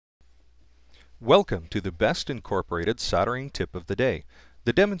Welcome to the best incorporated soldering tip of the day.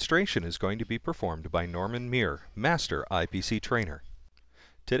 The demonstration is going to be performed by Mier, Master IPC Trainer.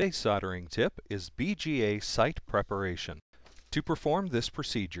 Today's soldering tip is BGA Site Preparation. To perform this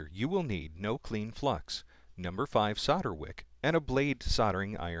procedure, you will need no clean flux, number 5 solder wick, and a blade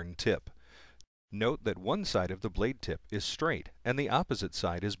soldering iron tip. Note that one side of the blade tip is straight and the opposite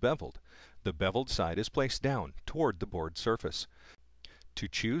side is beveled. The beveled side is placed down toward the board surface. To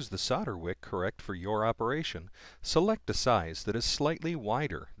choose the solder wick correct for your operation, select a size that is slightly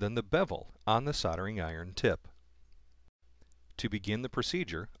wider than the bevel on the soldering iron tip. To begin the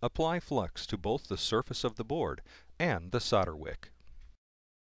procedure, apply flux to both the surface of the board and the solder wick.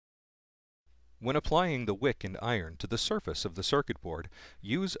 When applying the wick and iron to the surface of the circuit board,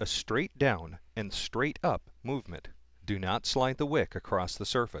 use a straight down and straight up movement. Do not slide the wick across the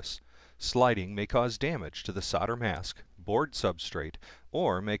surface. Sliding may cause damage to the solder mask, board substrate,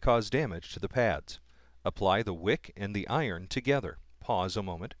 or may cause damage to the pads. Apply the wick and the iron together. Pause a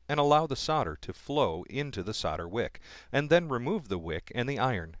moment and allow the solder to flow into the solder wick, and then remove the wick and the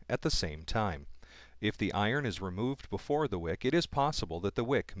iron at the same time. If the iron is removed before the wick, it is possible that the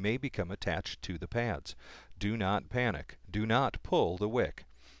wick may become attached to the pads. Do not panic. Do not pull the wick.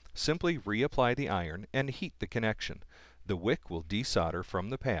 Simply reapply the iron and heat the connection. The wick will desolder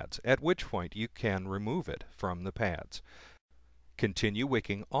from the pads, at which point you can remove it from the pads. Continue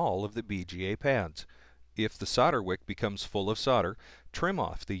wicking all of the BGA pads. If the solder wick becomes full of solder, trim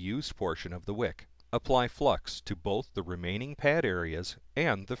off the used portion of the wick. Apply flux to both the remaining pad areas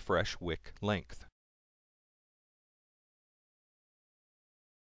and the fresh wick length.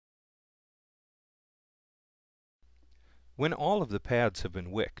 When all of the pads have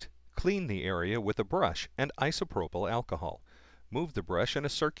been wicked, clean the area with a brush and isopropyl alcohol. Move the brush in a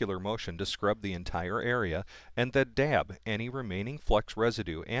circular motion to scrub the entire area, and then dab any remaining flux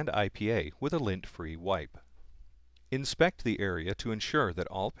residue and IPA with a lint-free wipe. Inspect the area to ensure that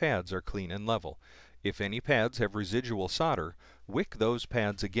all pads are clean and level. If any pads have residual solder, wick those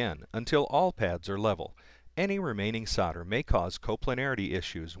pads again until all pads are level. Any remaining solder may cause coplanarity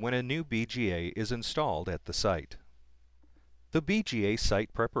issues when a new BGA is installed at the site. The BGA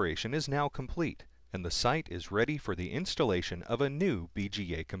site preparation is now complete, and the site is ready for the installation of a new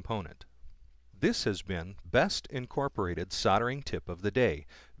BGA component. This has been Best Incorporated Soldering Tip of the Day,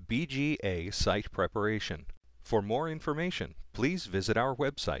 BGA Site Preparation. For more information, please visit our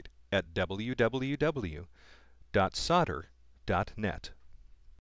website at www.solder.net.